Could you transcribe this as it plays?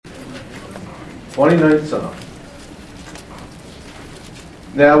29th Psalm.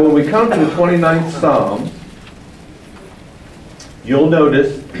 Now, when we come to the 29th Psalm, you'll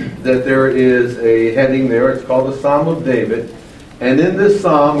notice that there is a heading there. It's called the Psalm of David. And in this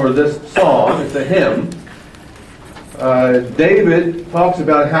psalm, or this song, it's a hymn, David talks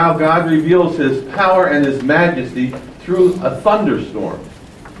about how God reveals his power and his majesty through a thunderstorm.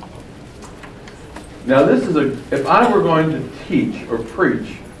 Now, this is if I were going to teach or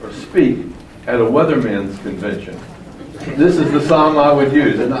preach or speak at a weatherman's convention, this is the psalm I would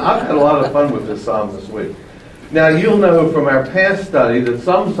use. And I've had a lot of fun with this psalm this week. Now, you'll know from our past study that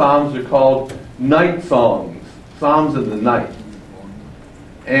some psalms are called night songs, psalms in the night.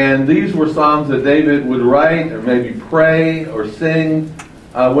 And these were psalms that David would write or maybe pray or sing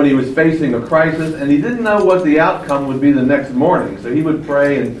when he was facing a crisis, and he didn't know what the outcome would be the next morning. So he would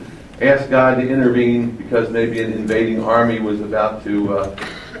pray and ask God to intervene because maybe an invading army was about to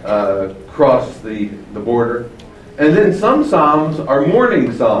cross the border. And then some psalms are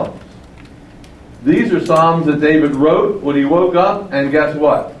morning psalms. These are psalms that David wrote when he woke up, and guess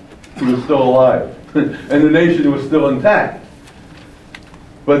what? He was still alive. And the nation was still intact.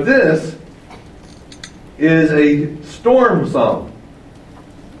 But this is a storm psalm.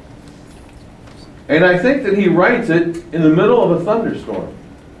 And I think that he writes it in the middle of a thunderstorm.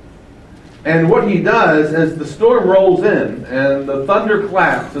 And what he does, as the storm rolls in, and the thunder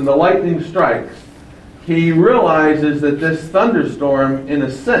claps, and the lightning strikes, he realizes that this thunderstorm, in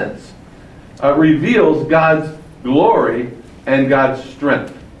a sense, reveals God's glory and God's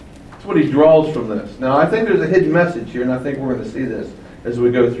strength. That's what he draws from this. Now, I think there's a hidden message here, and I think we're going to see this as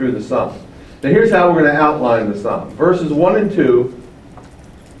we go through the psalm. Now, here's how we're going to outline the psalm. Verses 1 and 2,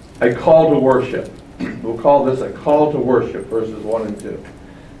 a call to worship. We'll call this a call to worship, verses 1 and 2.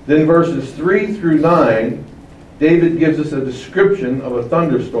 Then verses 3 through 9, David gives us a description of a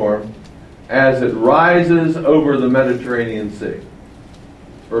thunderstorm as it rises over the Mediterranean Sea.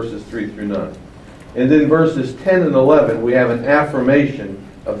 Verses 3 through 9. And then verses 10 and 11, we have an affirmation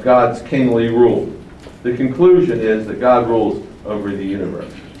of God's kingly rule. The conclusion is that God rules over the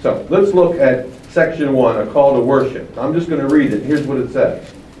universe. So, let's look at section 1, a call to worship. I'm just going to read it. Here's what it says.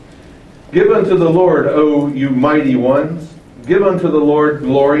 Give unto the Lord, O you mighty ones. Give unto the Lord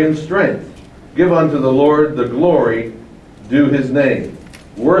glory and strength. Give unto the Lord the glory due his name.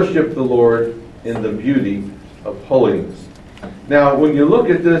 Worship the Lord in the beauty of holiness. Now, when you look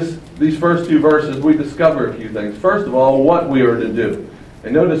at these first two verses, we discover a few things. First of all, what we are to do.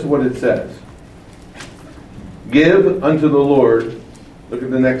 And notice what it says. Give unto the Lord. Look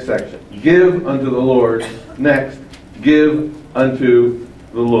at the next section. Give unto the Lord. Next, give unto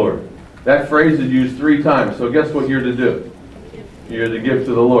the Lord. That phrase is used 3 times. So guess what you're to do? You're to give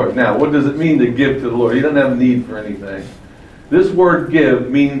to the Lord. Now, what does it mean to give to the Lord? He doesn't have a need for anything. This word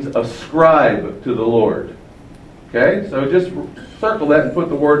give means ascribe to the Lord. Okay? So just circle that and put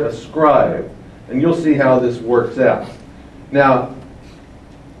the word ascribe. And you'll see how this works out. Now,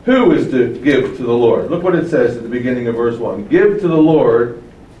 who is to give to the Lord? Look what it says at the beginning of verse 1. Give to the Lord,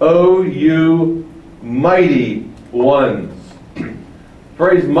 O you mighty ones.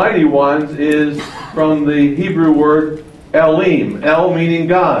 Phrase mighty ones is from the Hebrew word Elim. El meaning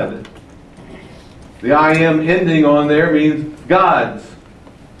God. The I am ending on there means gods.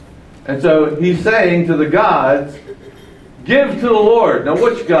 And so he's saying to the gods, give to the Lord. Now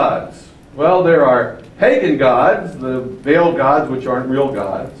which gods? Well, there are pagan gods, the veiled gods, which aren't real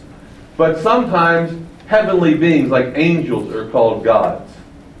gods. But sometimes heavenly beings like angels are called gods.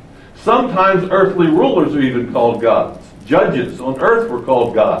 Sometimes earthly rulers are even called gods. Judges on earth were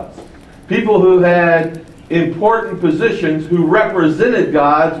called gods. People who had important positions who represented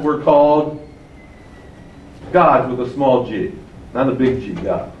gods were called gods with a small g, not a big G,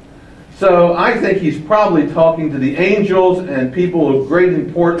 God. So I think he's probably talking to the angels and people of great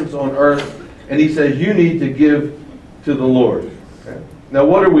importance on earth, and he says, you need to give to the Lord. Okay? Now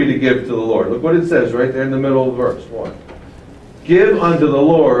what are we to give to the Lord? Look what it says right there in the middle of verse 1. Give unto the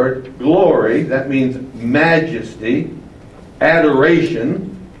Lord glory, that means majesty, adoration,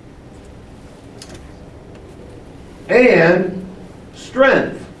 and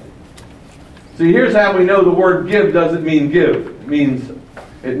strength. See, here's how we know the word give doesn't mean give.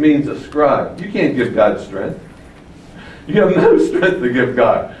 It means ascribe. You can't give God strength. You have no strength to give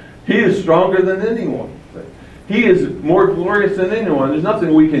God. He is stronger than anyone. He is more glorious than anyone. There's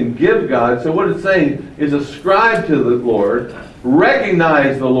nothing we can give God. So what it's saying is ascribe to the Lord,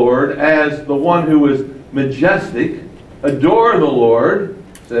 recognize the Lord as the one who is majestic, adore the Lord,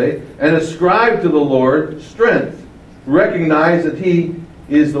 say, and ascribe to the Lord strength. Recognize that he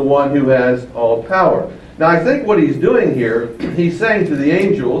is the one who has all power. Now I think what he's doing here, he's saying to the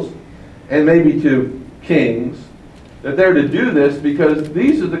angels and maybe to kings, that they're to do this because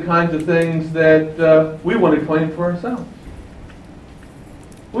these are the kinds of things that we want to claim for ourselves.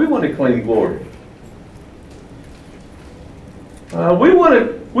 We want to claim glory.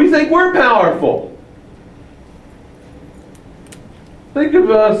 We think we're powerful. Think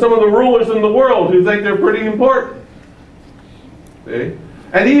of some of the rulers in the world who think they're pretty important. See?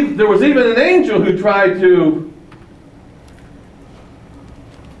 And there was even an angel who tried to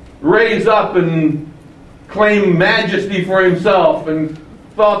raise up and claim majesty for himself and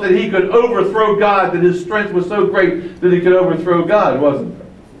thought that he could overthrow God, that his strength was so great that he could overthrow God, wasn't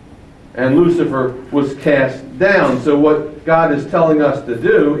there? And Lucifer was cast down. So what God is telling us to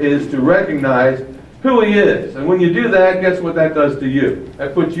do is to recognize who he is. And when you do that, guess what that does to you?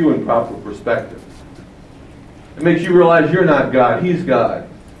 That puts you in proper perspective. It makes you realize you're not God, he's God.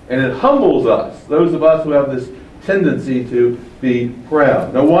 And it humbles us, those of us who have this tendency to be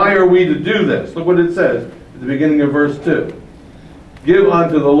proud. Now, why are we to do this? Look what it says at the beginning of verse 2. Give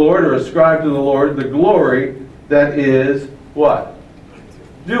unto the Lord, or ascribe to the Lord, the glory that is what?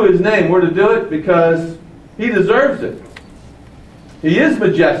 Due his name. We're to do it because he deserves it. He is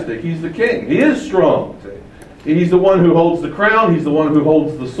majestic. He's the king. He is strong. He's the one who holds the crown. He's the one who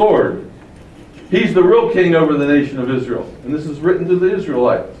holds the sword. He's the real king over the nation of Israel. And this is written to the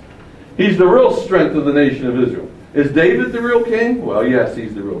Israelites. He's the real strength of the nation of Israel. Is David the real king? Well, yes,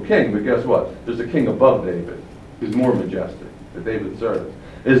 he's the real king. But guess what? There's a king above David who's more majestic, that David serves.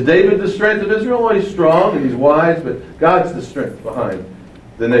 Is David the strength of Israel? Well, he's strong and he's wise, but God's the strength behind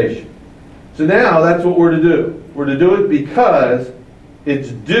the nation. So now that's what we're to do. We're to do it because it's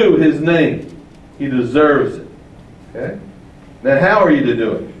due his name. He deserves it. Okay? Now how are you to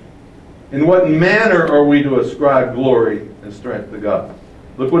do it? In what manner are we to ascribe glory and strength to God?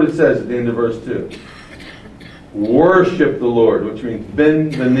 Look what it says at the end of verse 2. Worship the Lord, which means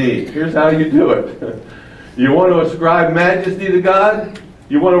bend the knee. Here's how you do it. You want to ascribe majesty to God?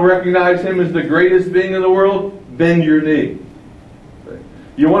 You want to recognize him as the greatest being in the world? Bend your knee.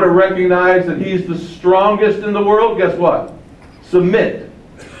 You want to recognize that he's the strongest in the world? Guess what? Submit.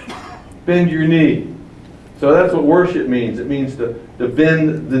 Bend your knee. So that's what worship means. It means to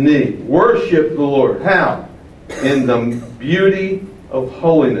bend the knee. Worship the Lord. How? In the beauty of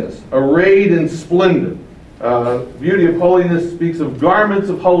holiness. Arrayed in splendor. Beauty of holiness speaks of garments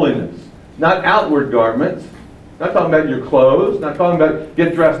of holiness. Not outward garments. Not talking about your clothes. Not talking about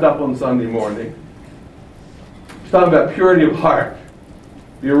get dressed up on Sunday morning. It's talking about purity of heart.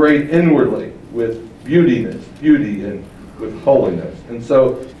 Be arrayed inwardly with beauty and with holiness. And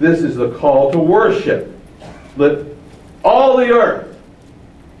so this is the call to worship. Let all the earth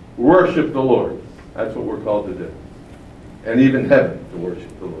worship the Lord. That's what we're called to do. And even heaven to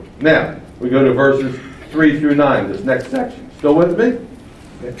worship the Lord. Now, we go to verses 3 through 9, this next section. Still with me?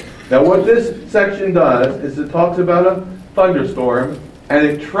 Okay. Now what this section does is it talks about a thunderstorm and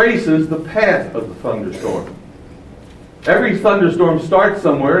it traces the path of the thunderstorm. Every thunderstorm starts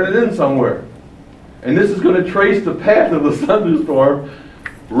somewhere and it ends somewhere. And this is going to trace the path of the thunderstorm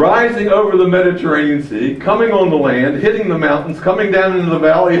rising over the Mediterranean Sea, coming on the land, hitting the mountains, coming down into the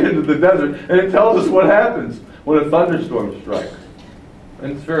valley and into the desert. And it tells us what happens when a thunderstorm strikes.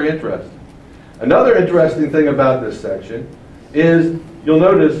 And it's very interesting. Another interesting thing about this section is you'll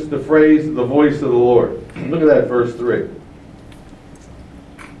notice the phrase, the voice of the Lord. Look at that, verse 3.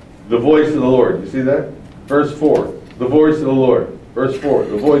 The voice of the Lord. You see that? Verse 4. The voice of the Lord. Verse 4.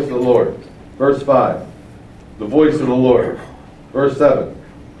 The voice of the Lord. Verse 5. The voice of the Lord. Verse 7.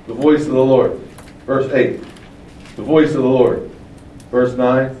 The voice of the Lord. Verse 8. The voice of the Lord. Verse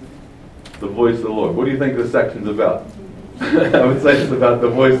 9. The voice of the Lord. What do you think this section's about? I would say it's about the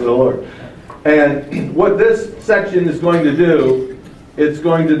voice of the Lord. And what this section is going to do, it's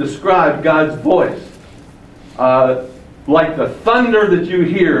going to describe God's voice. Like the thunder that you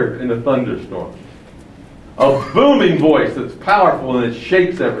hear in a thunderstorm. A booming voice that's powerful and it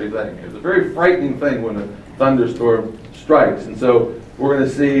shakes everything. It's a very frightening thing when a thunderstorm strikes. And so we're going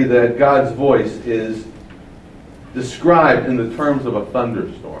to see that God's voice is described in the terms of a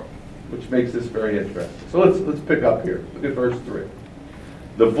thunderstorm, which makes this very interesting. So let's pick up here. Look at verse 3.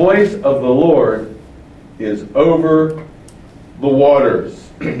 The voice of the Lord is over the waters.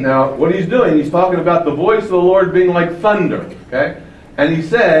 Now, what he's doing, he's talking about the voice of the Lord being like thunder. Okay? And he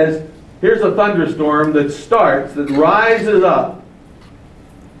says, here's a thunderstorm that starts, that rises up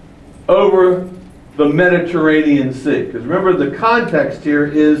over the Mediterranean Sea. Because remember, the context here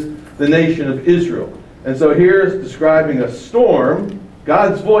is the nation of Israel. And so here's describing a storm.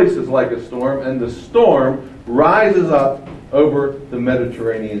 God's voice is like a storm, and the storm rises up over the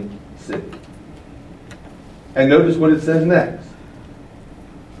Mediterranean Sea. And notice what it says next.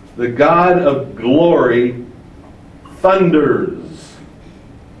 The God of glory thunders.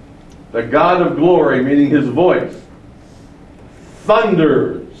 The God of glory, meaning his voice,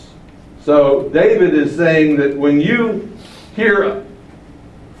 thunders. So David is saying that when you hear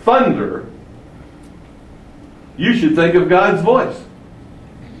thunder, you should think of God's voice.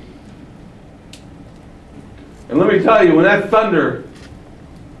 And let me tell you, when that thunder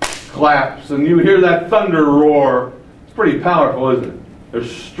claps and you hear that thunder roar, it's pretty powerful, isn't it?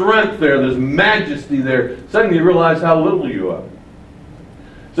 There's strength there, there's majesty there. Suddenly you realize how little you are.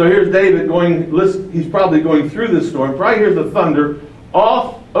 So here's David he's probably going through this storm, probably hears the thunder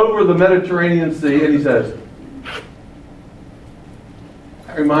off over the Mediterranean Sea, and he says,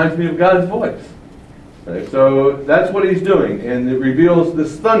 that reminds me of God's voice. Okay, so that's what he's doing, and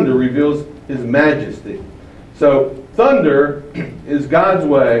this thunder reveals his majesty. So thunder is God's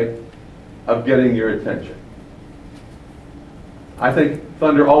way of getting your attention. I think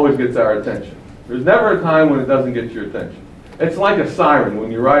thunder always gets our attention. There's never a time when it doesn't get your attention. It's like a siren.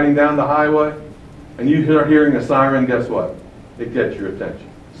 When you're riding down the highway and you are hearing a siren, guess what? It gets your attention.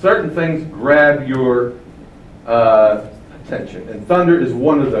 Certain things grab your attention, and thunder is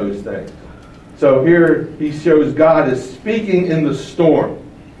one of those things. So here he shows God is speaking in the storm.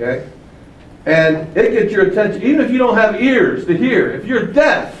 Okay? And it gets your attention, even if you don't have ears to hear. If you're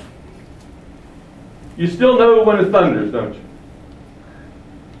deaf, you still know when it thunders, don't you?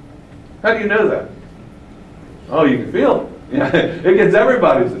 How do you know that? Oh, you can feel it. Yeah, it gets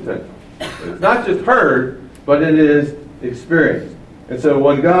everybody's attention. It's not just heard, but it is experienced. And so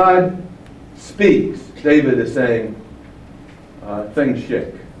when God speaks, David is saying, things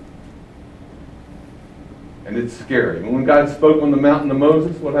shake. And it's scary. And when God spoke on the mountain to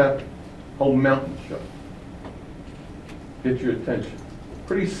Moses, what happened? The whole mountain shook. Get your attention.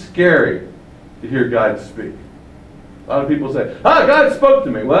 Pretty scary to hear God speak. A lot of people say, God spoke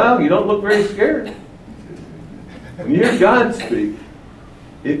to me. Well, you don't look very scared. When you hear God speak,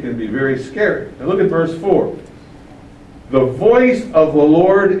 it can be very scary. Now look at verse 4. The voice of the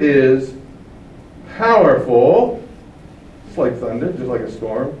Lord is powerful. It's like thunder, just like a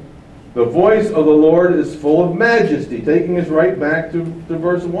storm. The voice of the Lord is full of majesty, taking us right back to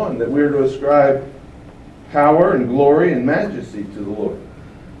verse 1, that we are to ascribe power and glory and majesty to the Lord.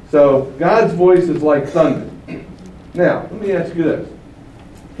 So God's voice is like thunder. Now, let me ask you this.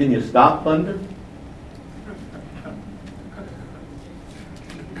 Can you stop thunder?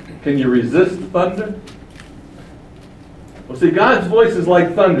 Can you resist thunder? Well, see, God's voice is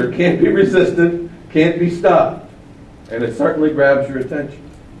like thunder. Can't be resisted, can't be stopped. And it certainly grabs your attention.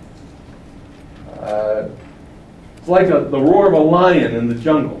 It's like the roar of a lion in the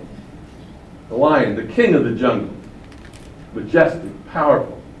jungle. The lion, the king of the jungle. Majestic,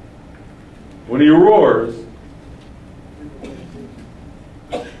 powerful. When he roars,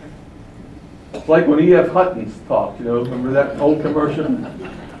 it's like when E.F. Hutton's talked. Remember that old commercial?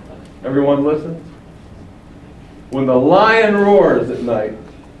 Everyone listens? When the lion roars at night,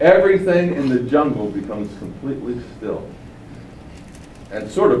 everything in the jungle becomes completely still and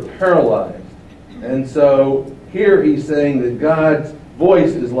sort of paralyzed. And so here he's saying that God's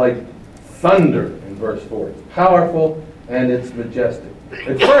voice is like thunder in verse 4. It's powerful and it's majestic.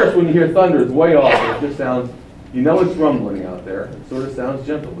 At first, when you hear thunder, it's way off. It just sounds, it's rumbling out there. It sort of sounds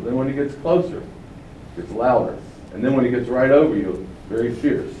gentle. But then when it gets closer, it gets louder. And then when it gets right over you, it's very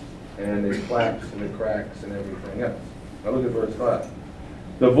fierce. And it claps and it cracks and everything else. Now look at verse 5.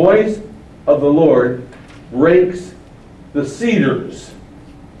 The voice of the Lord breaks the cedars.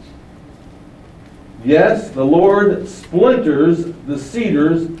 Yes, the Lord splinters the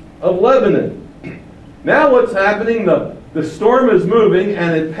cedars of Lebanon. Now what's happening? The storm is moving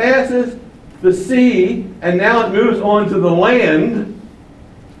and it passes the sea and now it moves on to the land.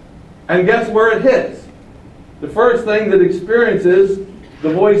 And guess where it hits? The first thing that experiences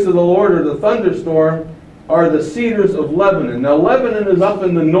the voice of the Lord or the thunderstorm are the cedars of Lebanon. Now Lebanon is up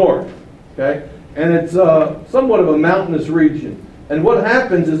in the north, okay? And it's somewhat of a mountainous region. And what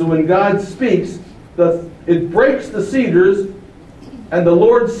happens is when God speaks, it breaks the cedars and the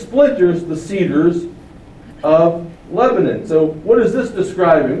Lord splinters the cedars of Lebanon. So what is this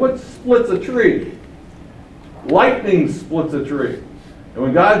describing? What splits a tree? Lightning splits a tree. And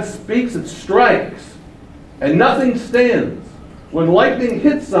when God speaks, it strikes. And nothing stands. When lightning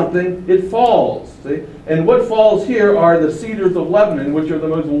hits something, it falls. See? And what falls here are the cedars of Lebanon, which are the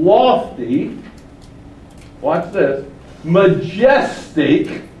most lofty, watch this,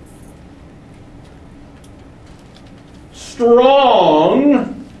 majestic,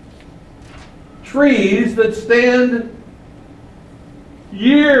 strong trees that stand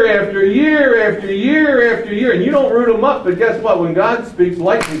year after year after year after year. And you don't root them up, but guess what? When God speaks,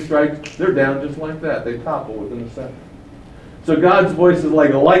 lightning strikes, they're down just like that. They topple within a second. So God's voice is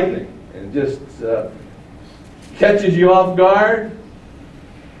like a lightning and just catches you off guard,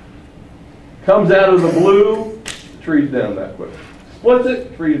 comes out of the blue, tree's down that quick. Splits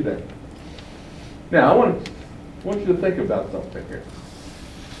it, tree's down. Now, I want you to think about something here.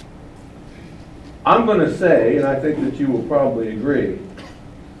 I'm going to say, and I think that you will probably agree,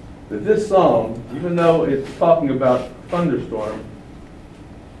 that this psalm, even though it's talking about thunderstorm,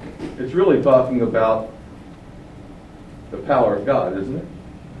 it's really talking about the power of God, isn't it?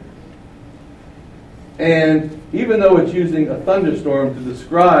 And even though it's using a thunderstorm to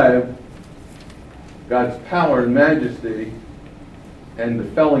describe God's power and majesty and the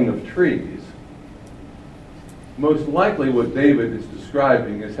felling of trees, most likely what David is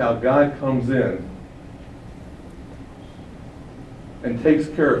describing is how God comes in and takes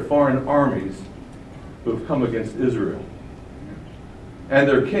care of foreign armies who have come against Israel. And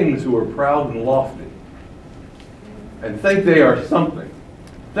their kings who are proud and lofty and think they are something,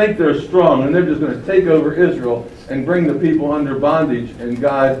 think they're strong, and they're just going to take over Israel and bring the people under bondage. And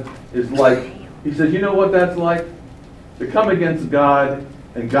God is like, he says, you know what that's like? To come against God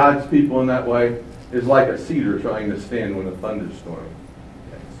and God's people in that way is like a cedar trying to stand when a thunderstorm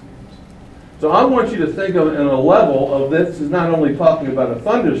hits. So I want you to think of it in a level of this is not only talking about a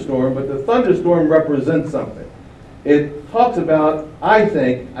thunderstorm, but the thunderstorm represents something. It talks about, I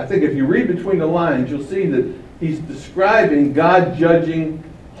think if you read between the lines, you'll see that he's describing God judging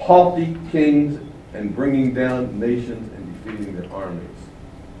haughty kings and bringing down nations and defeating their armies.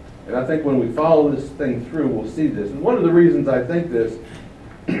 And I think when we follow this thing through, we'll see this. And one of the reasons I think this,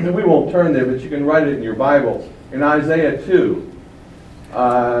 and we won't turn there, but you can write it in your Bible. In Isaiah 2,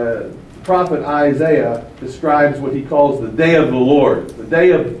 the prophet Isaiah describes what he calls the day of the Lord, the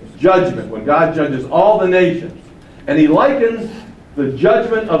day of judgment, when God judges all the nations. And he likens the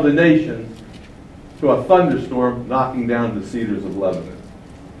judgment of the nations to a thunderstorm knocking down the cedars of Lebanon.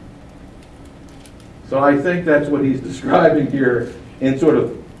 So I think that's what he's describing here in sort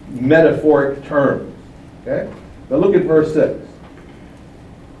of metaphoric terms. Okay? Now look at verse 6.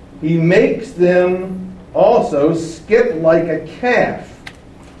 He makes them also skip like a calf.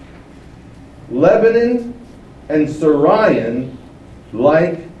 Lebanon and Sirion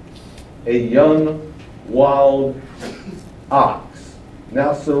like a young wild ox.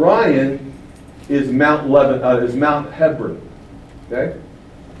 Now Sirion is Mount Hebron. Okay?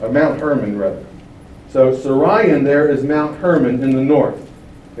 Or Mount Hermon, rather. So Sirion there is Mount Hermon in the north.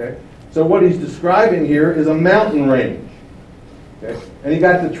 Okay? So what he's describing here is a mountain range. Okay? And you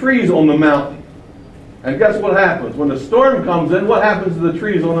got the trees on the mountain. And guess what happens? When the storm comes in, what happens to the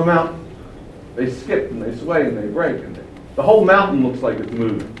trees on the mountain? They skip and they sway and they break. And the whole mountain looks like it's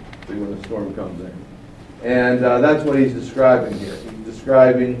moving when the storm comes in. And that's what he's describing here. He's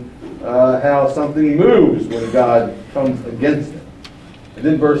describing how something moves when God comes against it. And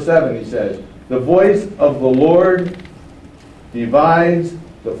in verse 7 he says, the voice of the Lord divides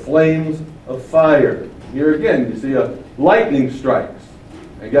the flames of fire. Here again, you see a lightning strikes.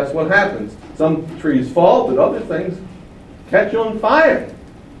 And guess what happens? Some trees fall, but other things catch on fire.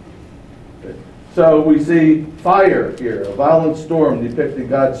 So we see fire here, a violent storm depicting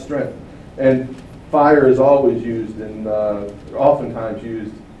God's strength. And fire is always used in, oftentimes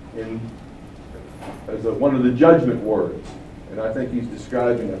used in as one of the judgment words. And I think he's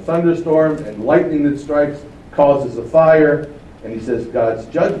describing a thunderstorm, and lightning that strikes causes a fire. And he says God's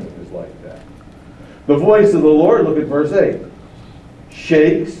judgment is like that. The voice of the Lord, look at verse 8,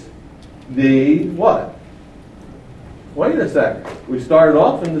 shakes the what? Wait a second. We started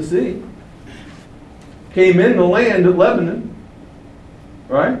off in the sea. Came in the land of Lebanon.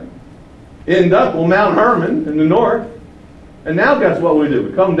 Right? End up on Mount Hermon in the north. And now guess what we do?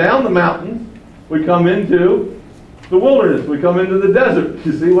 We come down the mountains. We come into the wilderness. We come into the desert.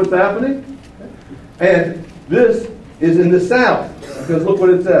 You see what's happening? And this is in the south. Because look what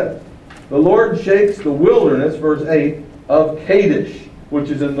it says. The Lord shakes the wilderness, verse 8, of Kadesh, which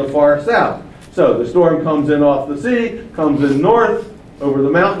is in the far south. So the storm comes in off the sea, comes in north, over the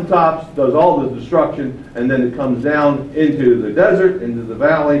mountaintops, does all the destruction, and then it comes down into the desert, into the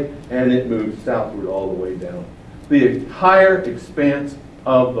valley, and it moves southward all the way down. The entire expanse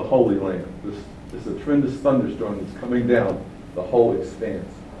of the Holy Land. This is a tremendous thunderstorm that's coming down the whole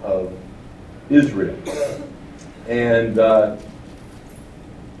expanse of Israel. And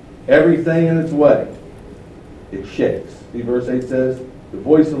everything in its way, it shakes. See, verse 8 says, the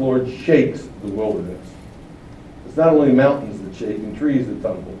voice of the Lord shakes the wilderness. It's not only mountains that shake and trees that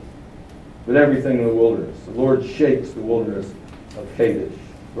tumble, but everything in the wilderness. The Lord shakes the wilderness of Kadesh.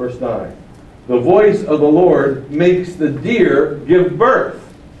 Verse 9. The voice of the Lord makes the deer give birth.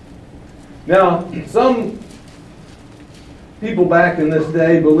 Now, some people back in this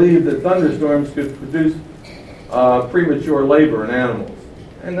day believed that thunderstorms could produce premature labor in animals.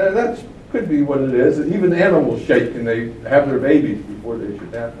 And that could be what it is. Even animals shake and they have their babies before they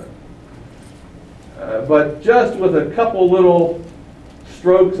should have them. But just with a couple little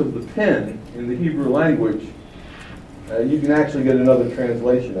strokes of the pen in the Hebrew language, you can actually get another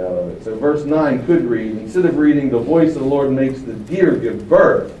translation out of it. So verse 9 could read, instead of reading, the voice of the Lord makes the deer give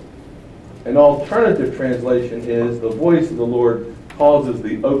birth, an alternative translation is, the voice of the Lord causes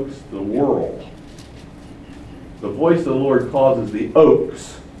the oaks to whirl. The voice of the Lord causes the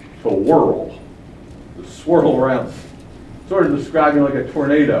oaks to whirl, to swirl around. Sort of describing like a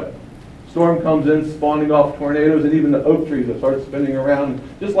tornado. Storm comes in, spawning off tornadoes, and even the oak trees will start spinning around,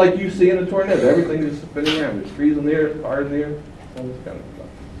 just like you see in a tornado. Everything is spinning around. There's trees in the air, cars in the air, all this kind of stuff.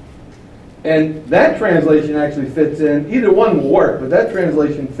 And that translation actually fits in, either one will work, but that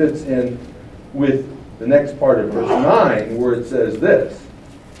translation fits in with the next part of verse 9, where it says this.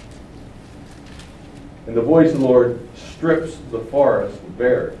 And the voice of the Lord strips the forest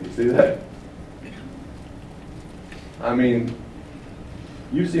bare. You see that? I mean,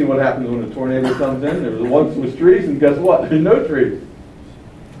 you've seen what happens when a tornado comes in. There once was trees, and guess what? There's no trees.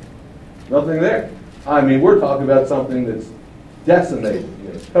 Nothing there. I mean, we're talking about something that's decimated,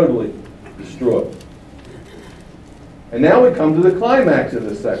 totally destroyed. And now we come to the climax of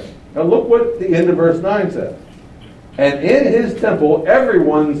this section. Now look what the end of verse 9 says. And in his temple,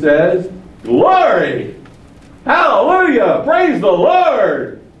 everyone says, Glory! Hallelujah! Praise the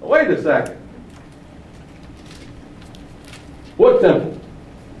Lord! Wait a second. What temple?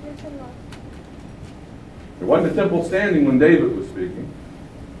 There wasn't a temple standing when David was speaking.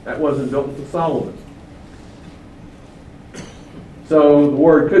 That wasn't built until Solomon. So the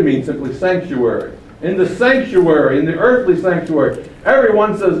word could mean simply sanctuary. In the sanctuary, in the earthly sanctuary,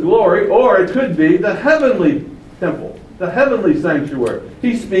 everyone says glory, or it could be the heavenly temple, the heavenly sanctuary.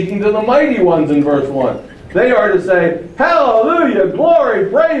 He's speaking to the mighty ones in verse 1. They are to say, Hallelujah,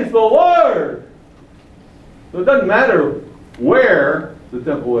 glory, praise the Lord. So it doesn't matter where the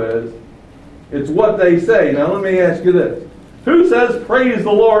temple is. It's what they say. Now let me ask you this. Who says praise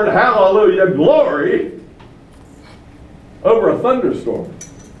the Lord, hallelujah, glory over a thunderstorm?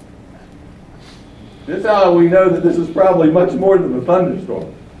 This is how we know that this is probably much more than a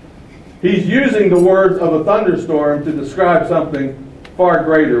thunderstorm. He's using the words of a thunderstorm to describe something far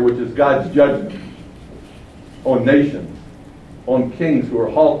greater, which is God's judgment on nations, on kings who are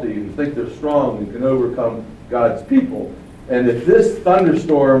haughty and think they're strong and can overcome God's people. And if this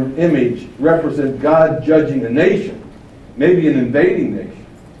thunderstorm image represents God judging a nation, maybe an invading nation,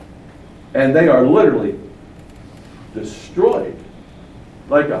 and they are literally destroyed,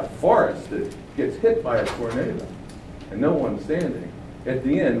 like a forest that gets hit by a tornado, and no one's standing, at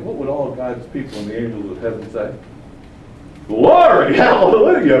the end, what would all of God's people and the angels of heaven say? Glory,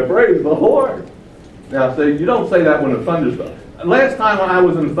 hallelujah, praise the Lord. Now, so you don't say that when a thunderstorm. Last time I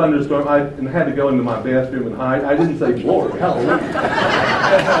was in a thunderstorm, I had to go into my bathroom and hide. I didn't say glory, hallelujah.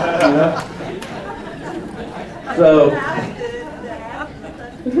 So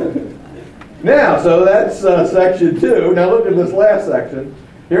now, so that's section 2. Now look at this last section.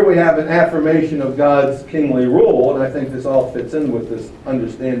 Here we have an affirmation of God's kingly rule, and I think this all fits in with this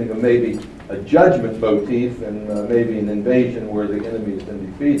understanding of maybe a judgment motif and maybe an invasion where the enemy has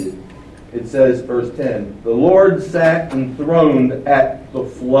been defeated. It says, verse 10, the Lord sat enthroned at the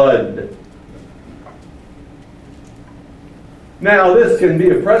flood. Now, this can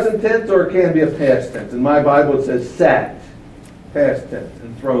be a present tense or it can be a past tense. In my Bible, it says sat, past tense,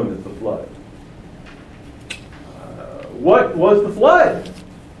 enthroned at the flood. What was the flood?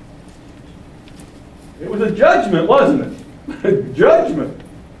 It was a judgment, wasn't it? Judgment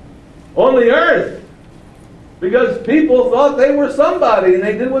on the earth. Because people thought they were somebody and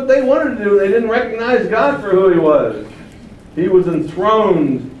they did what they wanted to do. They didn't recognize God for who He was. He was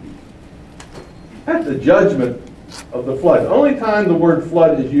enthroned at the judgment of the flood. The only time the word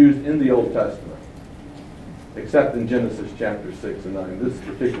flood is used in the Old Testament, except in Genesis chapter 6 and 9, this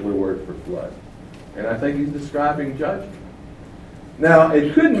particular word for flood. And I think he's describing judgment. Now,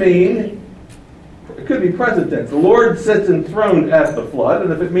 it could be present tense. The Lord sits enthroned at the flood,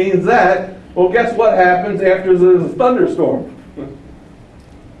 and if it means that, well, guess what happens after there's a thunderstorm?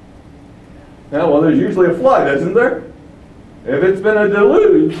 Well, there's usually a flood, isn't there? If it's been a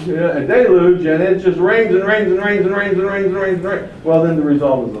deluge, and it just rains and rains and rains and rains and rains and rains and rains, well, then the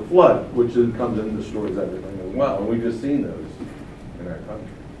result is a flood, which then comes in and destroys everything as well. And we've just seen those in our country.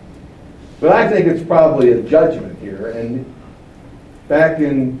 But I think it's probably a judgment here, and Back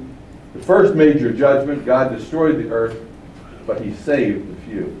in the first major judgment, God destroyed the earth, but he saved the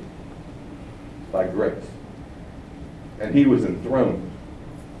few by grace. And he was enthroned.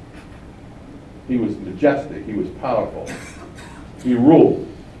 He was majestic. He was powerful. He ruled.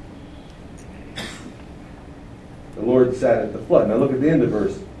 The Lord sat at the flood. Now look at the end of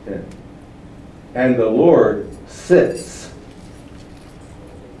verse 10. And the Lord sits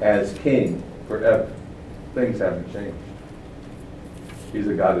as king forever. Things haven't changed. He's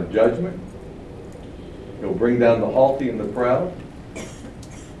a God of judgment. He'll bring down the haughty and the proud,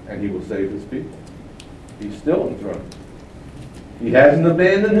 and he will save his people. He's still enthroned. He hasn't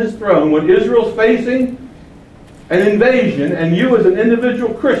abandoned his throne. When Israel's facing an invasion, and you as an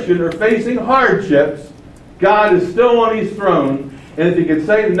individual Christian are facing hardships, God is still on his throne. And if he can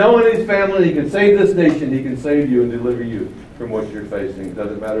save Noah and his family, he can save this nation, he can save you and deliver you from what you're facing. It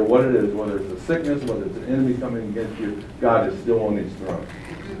doesn't matter what it is, whether it's a sickness, whether it's an enemy coming against you, God is still on his throne.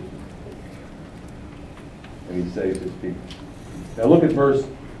 And he saves his people. Now look at verse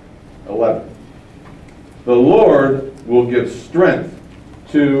 11. The Lord will give strength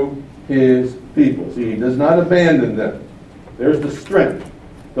to his people. See, he does not abandon them. There's the strength.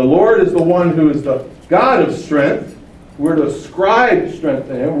 The Lord is the one who is the God of strength. We're to ascribe strength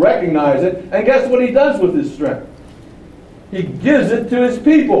to him, recognize it, and guess what he does with his strength? He gives it to his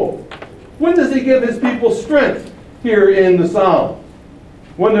people. When does he give his people strength here in the Psalm?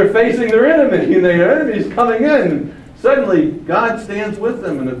 When they're facing their enemy, and their enemy's coming in. Suddenly, God stands with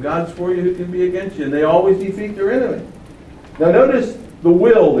them, and if God's for you, who can be against you? And they always defeat their enemy. Now notice the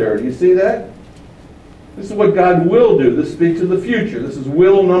will there. Do you see that? This is what God will do. This speaks of the future. This is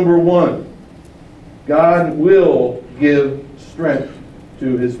will number 1. God will give strength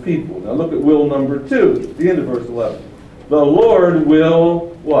to his people. Now look at will number 2, the end of verse 11. The Lord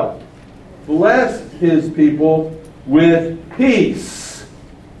will, what? Bless his people with peace.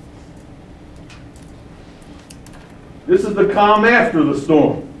 This is the calm after the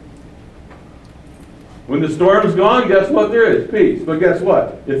storm. When the storm's gone, guess what there is? Peace. But guess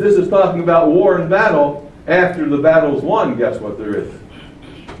what? If this is talking about war and battle, after the battle's won, guess what there is?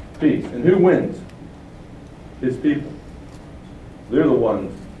 Peace. And who wins? His people. They're the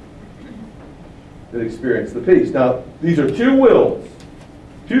ones that experience the peace. Now, these are two wills.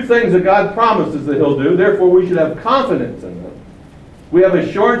 Two things that God promises that he'll do. Therefore, we should have confidence in them. We have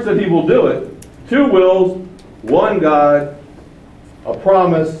assurance that he will do it. Two wills, one God, a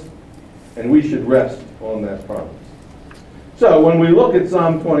promise, and we should rest on that promise. So, when we look at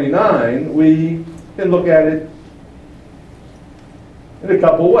Psalm 29, we can look at it in a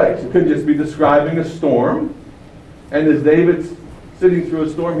couple of ways. It could just be describing a storm. And as David's sitting through a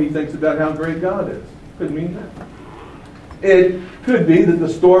storm, he thinks about how great God is. Could mean that. It could be that the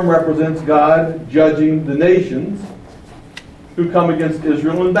storm represents God judging the nations who come against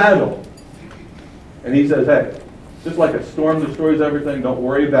Israel in battle. And he says, hey, just like a storm destroys everything, don't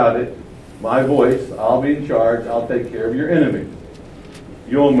worry about it. My voice, I'll be in charge. I'll take care of your enemy.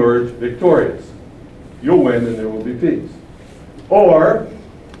 You'll emerge victorious. You'll win and there will be peace. Or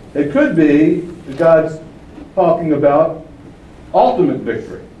it could be that God's talking about ultimate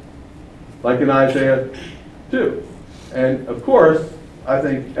victory, like in Isaiah 2. And of course, I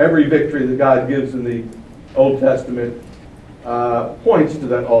think every victory that God gives in the Old Testament points to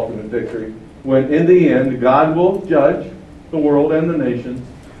that ultimate victory, when in the end, God will judge the world and the nations,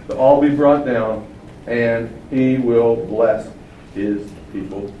 to all be brought down, and he will bless his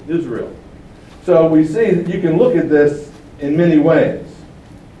people, Israel. So we see that you can look at this in many ways.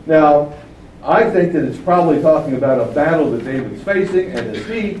 Now, I think that it's probably talking about a battle that David's facing, and as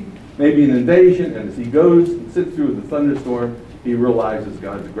he, maybe an invasion, and as he goes and sits through the thunderstorm, he realizes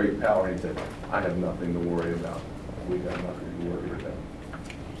God's great power, and he says, I have nothing to worry about. We have nothing to worry about.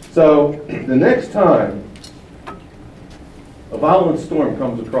 So, the next time a violent storm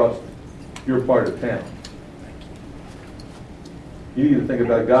comes across your part of town, you need to think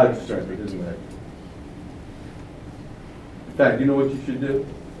about God's strength, isn't it? In fact, you know what you should do?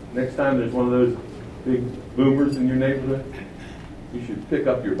 Next time there's one of those big boomers in your neighborhood, you should pick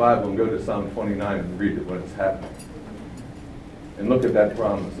up your Bible and go to Psalm 29 and read it when it's happening. And look at that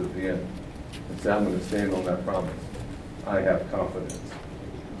promise at the end. And say, I'm going to stand on that promise. I have confidence.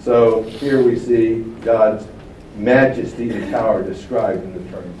 So here we see God's majesty and power described in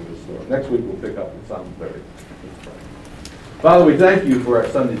the terms of the storm. Next week we'll pick up in Psalm 30. Let's pray. Father, we thank you for our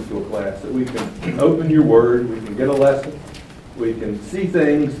Sunday school class, that we can open your word, we can get a lesson, we can see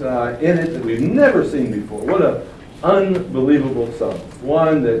things in it that we've never seen before. What an unbelievable psalm.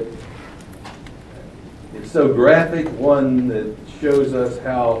 One that is so graphic, one that shows us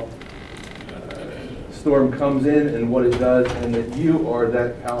how storm comes in and what it does, and that you are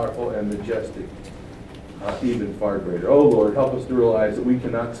that powerful and majestic, even far greater. Oh Lord, help us to realize that we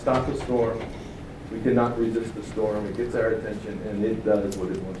cannot stop a storm. We cannot resist the storm. It gets our attention, and it does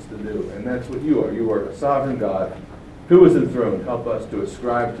what it wants to do. And that's what you are. You are a sovereign God who is enthroned. Help us to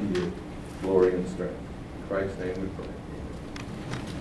ascribe to you glory and strength. In Christ's name we pray.